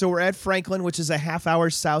 So we're at Franklin, which is a half hour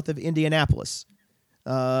south of Indianapolis.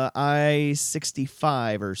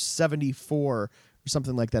 I-65 or 74 or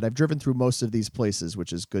something like that. I've driven through most of these places,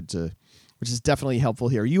 which is definitely helpful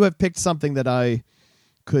here. You have picked something that I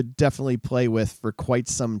could definitely play with for quite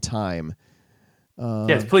some time.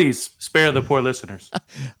 Yes, please spare the poor listeners.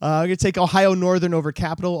 I'm going to take Ohio Northern over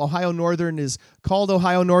Capital. Ohio Northern is called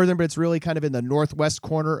Ohio Northern, but it's really kind of in the northwest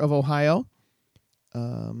corner of Ohio.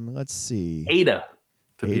 Let's see. Ada,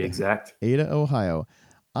 to be exact. Ada, Ohio.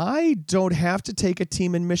 I don't have to take a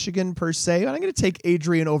team in Michigan per se. I'm going to take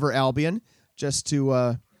Adrian over Albion just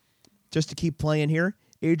to keep playing here.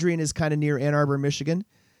 Adrian is kind of near Ann Arbor, Michigan.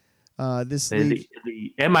 The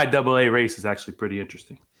MIAA race is actually pretty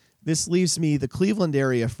interesting. This leaves me the Cleveland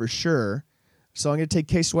area for sure. So I'm going to take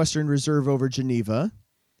Case Western Reserve over Geneva.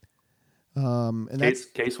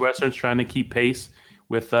 Case Western's trying to keep pace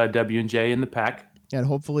with W&J in the pack. And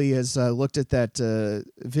hopefully has looked at that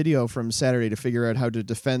video from Saturday to figure out how to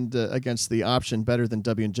defend against the option better than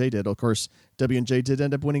W&J did. Of course, W&J did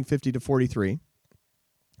end up winning 50-43.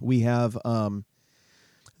 We have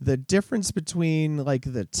the difference between like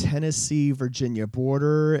the Tennessee-Virginia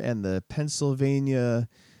border and the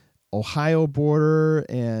Pennsylvania-Ohio border,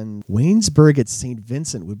 and Waynesburg at St.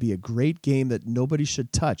 Vincent would be a great game that nobody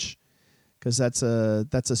should touch because that's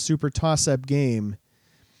a super toss-up game.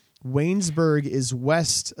 Waynesburg is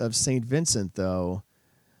west of St. Vincent, though.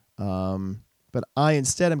 But I'm going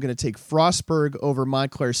to take Frostburg over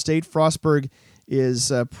Montclair State. Frostburg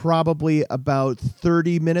is probably about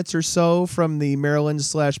 30 minutes or so from the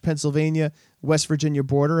Maryland/Pennsylvania, West Virginia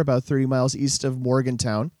border, about 30 miles east of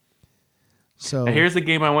Morgantown. So now here's the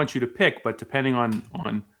game I want you to pick, but depending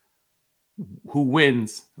on who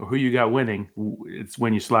wins or who you got winning, it's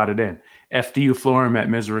when you slot it in. FDU Florham at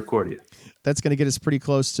Misericordia. That's going to get us pretty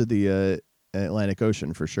close to the Atlantic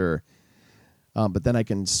Ocean for sure. But then I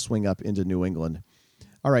can swing up into New England.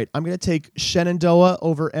 All right, I'm going to take Shenandoah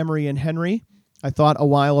over Emory and Henry. I thought a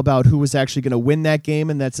while about who was actually going to win that game,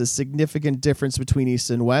 and that's a significant difference between East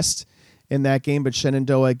and West in that game. But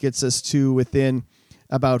Shenandoah gets us to within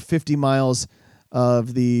about 50 miles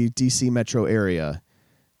of the D.C. metro area.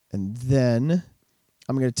 And then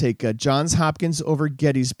I'm going to take Johns Hopkins over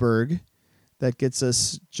Gettysburg. That gets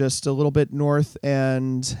us just a little bit north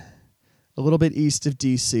and a little bit east of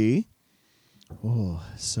D.C. Oh,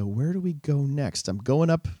 so where do we go next? I'm going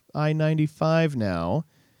up I-95 now,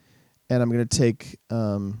 and I'm going to take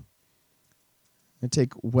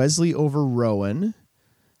Wesley over Rowan.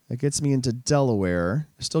 That gets me into Delaware.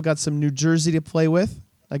 I still got some New Jersey to play with.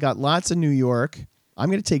 I got lots of New York. I'm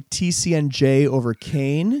going to take TCNJ over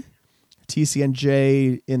Kane.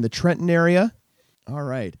 TCNJ in the Trenton area. All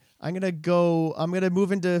right. I'm going to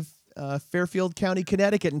move into Fairfield County,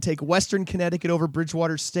 Connecticut, and take Western Connecticut over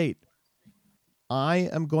Bridgewater State. I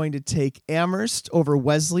am going to take Amherst over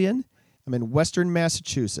Wesleyan. I'm in Western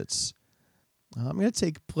Massachusetts. I'm going to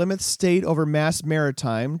take Plymouth State over Mass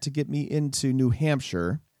Maritime to get me into New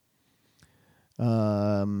Hampshire.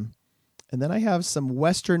 And then I have some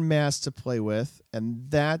Western Mass to play with,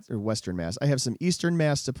 Western Mass. I have some Eastern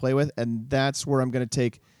Mass to play with, and that's where I'm going to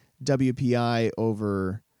take WPI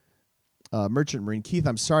over Merchant Marine. Keith,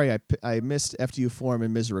 I'm sorry I missed FDU Florham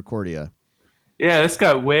and Misericordia. Yeah, this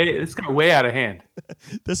got way out of hand.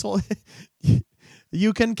 This whole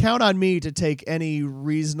you can count on me to take any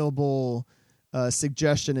reasonable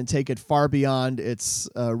suggestion and take it far beyond its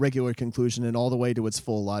regular conclusion and all the way to its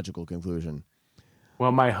full logical conclusion.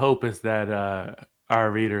 Well, my hope is that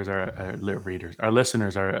our listeners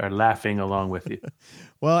are laughing along with you.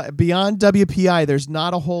 Well, beyond WPI, there's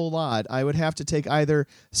not a whole lot. I would have to take either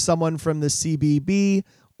someone from the CBB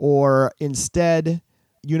or instead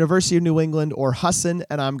University of New England or Husson,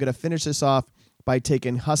 and I'm going to finish this off by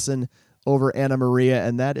taking Husson over Anna Maria,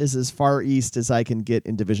 and that is as far east as I can get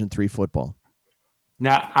in Division III football.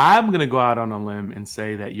 Now, I'm going to go out on a limb and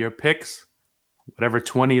say that your picks, whatever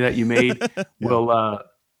 20 that you made, you'll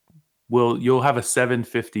have a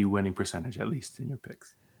 750 winning percentage at least in your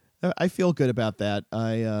picks. I feel good about that.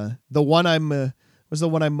 The one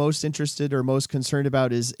I'm most interested or most concerned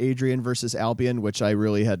about is Adrian versus Albion, which I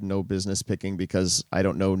really had no business picking because I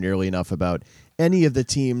don't know nearly enough about any of the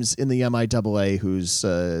teams in the MIAA whose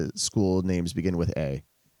school names begin with A.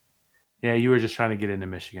 Yeah, you were just trying to get into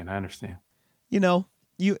Michigan. I understand.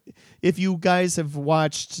 If you guys have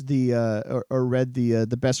watched or read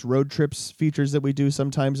the best road trips features that we do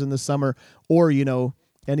sometimes in the summer, or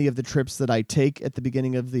any of the trips that I take at the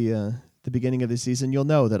beginning of the season, you'll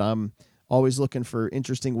know that I'm always looking for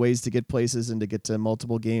interesting ways to get places and to get to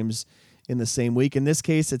multiple games in the same week. In this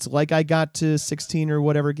case, it's like I got to 16 or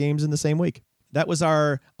whatever games in the same week. That was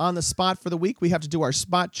our On the Spot for the week. We have to do our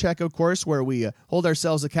spot check, of course, where we hold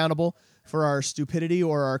ourselves accountable for our stupidity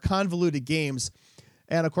or our convoluted games.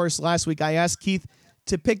 And, of course, last week I asked Keith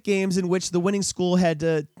to pick games in which the winning school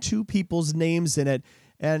had two people's names in it.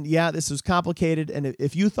 And, yeah, this was complicated. And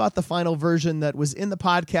if you thought the final version that was in the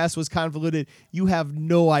podcast was convoluted, you have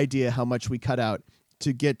no idea how much we cut out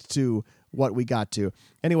to get to what we got to.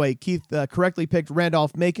 Anyway, Keith correctly picked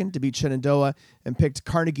Randolph-Macon to beat Shenandoah and picked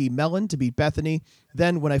Carnegie Mellon to beat Bethany.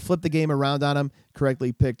 Then, when I flipped the game around on him,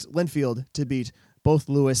 correctly picked Linfield to beat both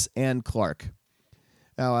Lewis and Clark.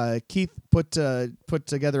 Now, Keith put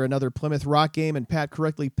together another Plymouth Rock game, and Pat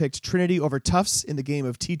correctly picked Trinity over Tufts in the game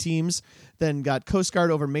of T teams. Then got Coast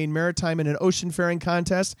Guard over Maine Maritime in an ocean faring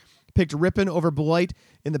contest. Picked Ripon over Beloit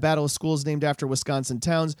in the Battle of Schools named after Wisconsin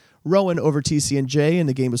towns, Rowan over TCNJ in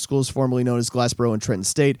the game of schools formerly known as Glassboro and Trenton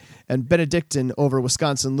State, and Benedictine over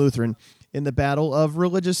Wisconsin Lutheran in the Battle of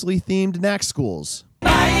religiously themed NAC schools.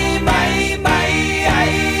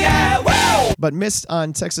 But missed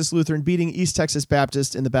on Texas Lutheran beating East Texas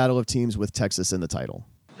Baptist in the Battle of Teams with Texas in the title.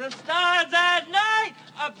 The stars at night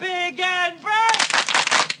are big and bright.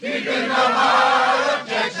 Deep in the heart of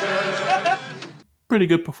Texas. Pretty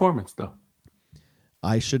good performance, though.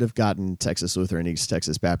 I should have gotten Texas Lutheran, East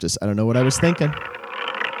Texas Baptist. I don't know what I was thinking.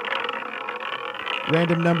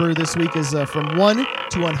 Random number this week is from 1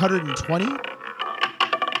 to 120.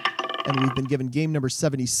 And we've been given game number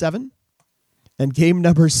 77. And game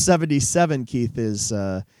number 77, Keith, is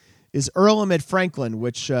Earlham at Franklin,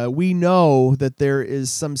 which we know that there is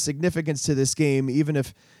some significance to this game, even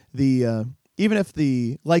if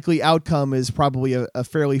the likely outcome is probably a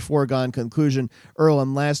fairly foregone conclusion.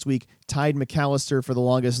 Earlham last week tied McAllister for the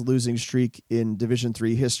longest losing streak in Division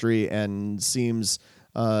III history and seems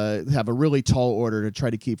have a really tall order to try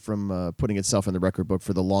to keep from putting itself in the record book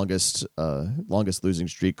for the longest losing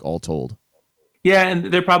streak all told. Yeah, and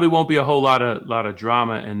there probably won't be a whole lot of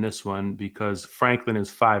drama in this one because Franklin is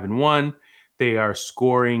 5-1. They are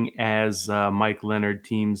scoring as Mike Leonard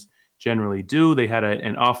teams generally do. They had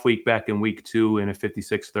an off week back in week 2 in a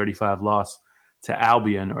 56-35 loss to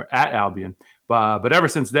Albion or at Albion. But ever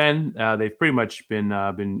since then, they've pretty much been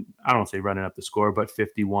I don't want to say running up the score, but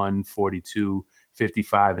 51, 42,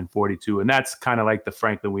 55, and 42. And that's kind of like the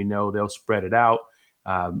Franklin we know. They'll spread it out,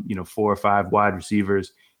 4 or 5 wide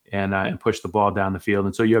receivers and push the ball down the field.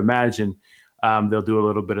 And so you imagine they'll do a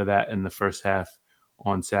little bit of that in the first half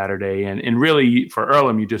on Saturday. And really for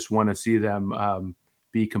Earlham, you just want to see them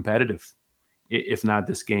be competitive, if not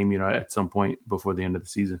this game, at some point before the end of the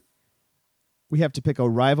season. We have to pick a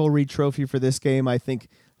rivalry trophy for this game. I think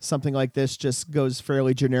something like this just goes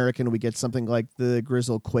fairly generic and we get something like the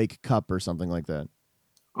Grizzle Quake Cup or something like that.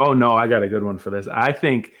 Oh, no, I got a good one for this. I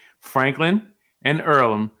think Franklin and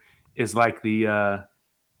Earlham is like the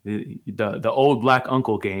old black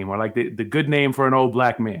uncle game, or like the good name for an old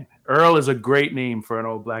black man. Earl is a great name for an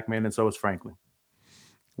old black man, and so is Franklin.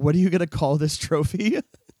 What are you going to call this trophy?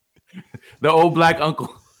 The old black uncle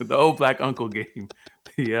game.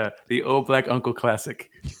 The old black uncle classic.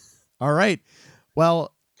 All right.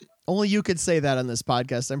 Well, only you could say that on this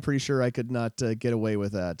podcast. I'm pretty sure I could not get away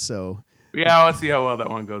with that. So yeah, I'll see how well that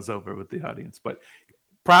one goes over with the audience. But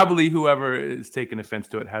probably whoever is taking offense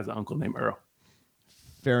to it has an uncle named Earl.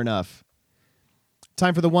 Fair enough.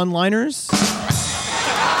 Time for the one-liners.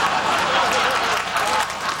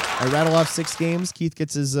 I rattle off 6 games. Keith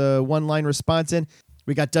gets his one-line response in.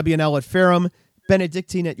 We got WNL at Ferrum,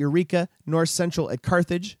 Benedictine at Eureka, North Central at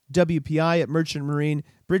Carthage, WPI at Merchant Marine,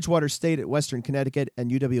 Bridgewater State at Western Connecticut,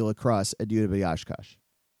 and UW La Crosse at UW Oshkosh.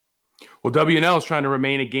 Well, WNL is trying to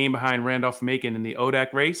remain a game behind Randolph-Macon in the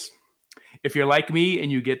ODAC race. If you're like me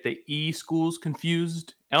and you get the E schools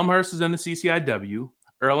confused, Elmhurst is in the CCIW.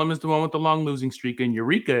 Earlham is the one with the long losing streak, and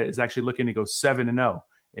Eureka is actually looking to go 7-0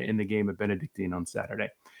 in the game at Benedictine on Saturday.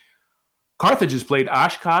 Carthage has played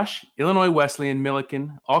Oshkosh, Illinois Wesleyan,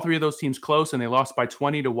 Millikin. All 3 of those teams close, and they lost by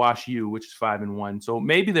 20 to Wash U, which is 5-1. So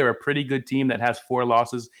maybe they're a pretty good team that has 4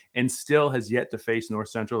 losses and still has yet to face North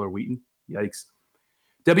Central or Wheaton. Yikes.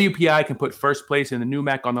 WPI can put first place in the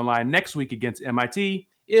NUMAC on the line next week against MIT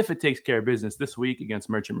if it takes care of business this week against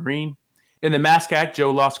Merchant Marine. In the MASCAC, Joe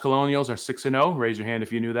Lost Colonials are 6-0. Raise your hand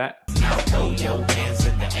if you knew that. Now throw your hands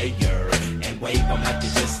in the air and wave them like you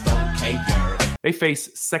just don't care. They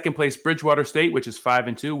face second place Bridgewater State, which is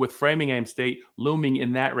 5-2, with Framingham State looming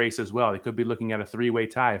in that race as well. They could be looking at a 3-way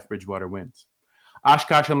tie if Bridgewater wins.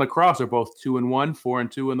 Oshkosh and La Crosse are both 2-1,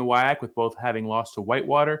 4-2 in the WIAC, with both having lost to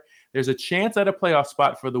Whitewater. There's a chance at a playoff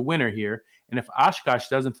spot for the winner here, and if Oshkosh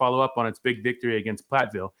doesn't follow up on its big victory against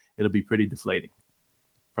Platteville, it'll be pretty deflating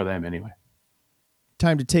for them anyway.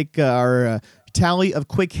 Time to take our tally of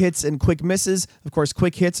quick hits and quick misses. Of course,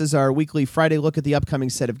 quick hits is our weekly Friday look at the upcoming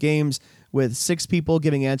set of games with 6 people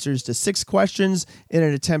giving answers to 6 questions in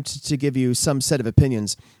an attempt to give you some set of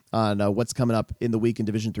opinions on what's coming up in the week in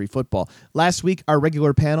Division III football. Last week, our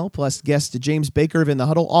regular panel plus guest James Baker of In the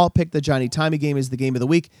Huddle all picked the Johnny Tommy game as the game of the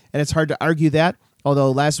week, and it's hard to argue that.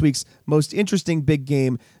 Although last week's most interesting big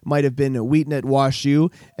game might have been Wheaton at Wash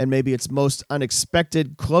U, and maybe its most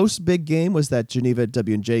unexpected close big game was that Geneva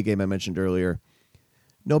W&J game I mentioned earlier.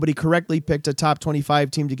 Nobody correctly picked a top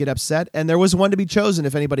 25 team to get upset, and there was one to be chosen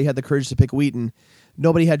if anybody had the courage to pick Wheaton.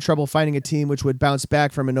 Nobody had trouble finding a team which would bounce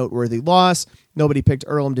back from a noteworthy loss. Nobody picked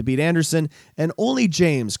Earlham to beat Anderson, and only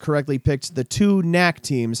James correctly picked the 2 NAC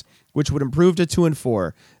teams which would improve to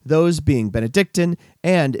 2-4, those being Benedictine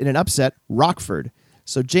and, in an upset, Rockford.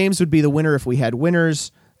 So James would be the winner if we had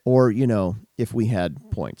winners, or, if we had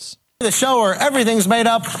points. The show where everything's made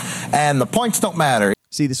up and the points don't matter.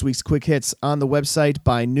 See this week's quick hits on the website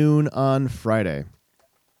by noon on Friday.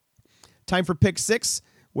 Time for Pick 6,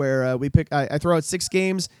 where I throw out 6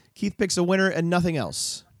 games. Keith picks a winner and nothing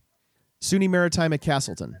else. SUNY Maritime at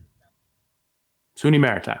Castleton. SUNY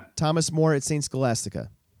Maritime. Thomas More at St. Scholastica.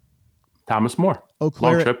 Thomas More. Eau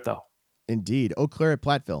Claire. Long trip, though. Indeed. Eau Claire at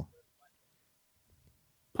Platteville.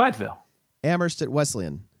 Platteville. Amherst at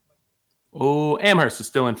Wesleyan. Oh, Amherst is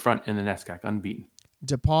still in front in the NESCAC, unbeaten.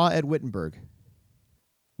 DePauw at Wittenberg.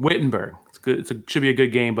 Wittenberg. It's good. Should be a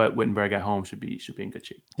good game, but Wittenberg at home should be in good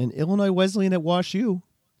shape. And Illinois Wesleyan at Wash U.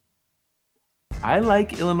 I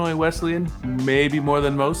like Illinois Wesleyan maybe more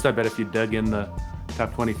than most. I bet if you dug in the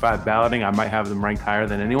top 25 balloting, I might have them ranked higher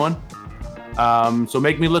than anyone. So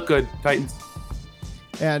make me look good, Titans.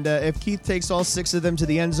 And if Keith takes all 6 of them to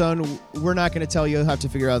the end zone, we're not going to tell you. You'll have to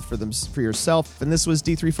figure out for yourself. And this was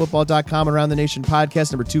D3Football.com Around the Nation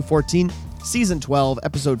podcast number 214, season 12,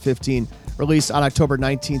 episode 15, released on October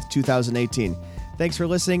 19th, 2018. Thanks for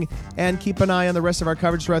listening, and keep an eye on the rest of our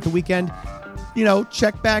coverage throughout the weekend.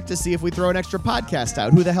 Check back to see if we throw an extra podcast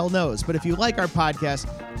out. Who the hell knows? But if you like our podcast,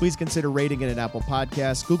 please consider rating it at Apple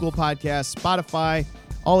Podcasts, Google Podcasts, Spotify,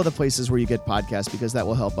 all of the places where you get podcasts, because that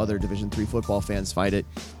will help other Division III football fans find it.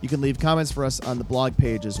 You can leave comments for us on the blog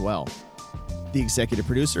page as well. The executive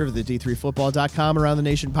producer of the D3Football.com Around the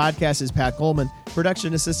Nation podcast is Pat Coleman.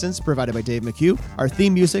 Production assistance provided by Dave McHugh. Our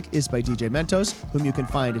theme music is by DJ Mentos, whom you can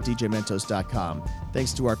find at djmentos.com.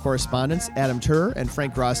 Thanks to our correspondents, Adam Turr and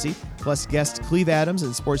Frank Grossi, plus guests Cleve Adams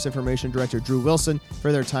and Sports Information Director Drew Wilson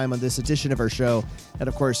for their time on this edition of our show. And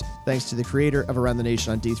of course, thanks to the creator of Around the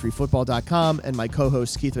Nation on D3Football.com and my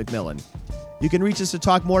co-host Keith McMillan. You can reach us to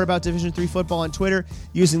talk more about Division III football on Twitter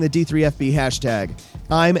using the D3FB hashtag.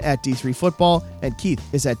 I'm at D3Football, and Keith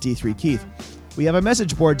is at D3Keith. We have a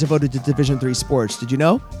message board devoted to Division III sports. Did you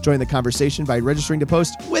know? Join the conversation by registering to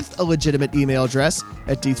post with a legitimate email address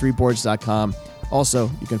at D3Boards.com.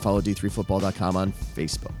 Also, you can follow D3Football.com on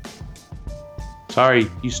Facebook. Sorry,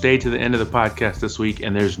 you stayed to the end of the podcast this week,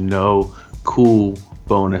 and there's no cool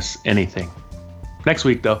bonus anything. Next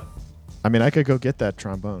week, though. I mean, I could go get that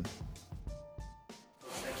trombone.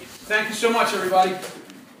 Thank you so much, everybody.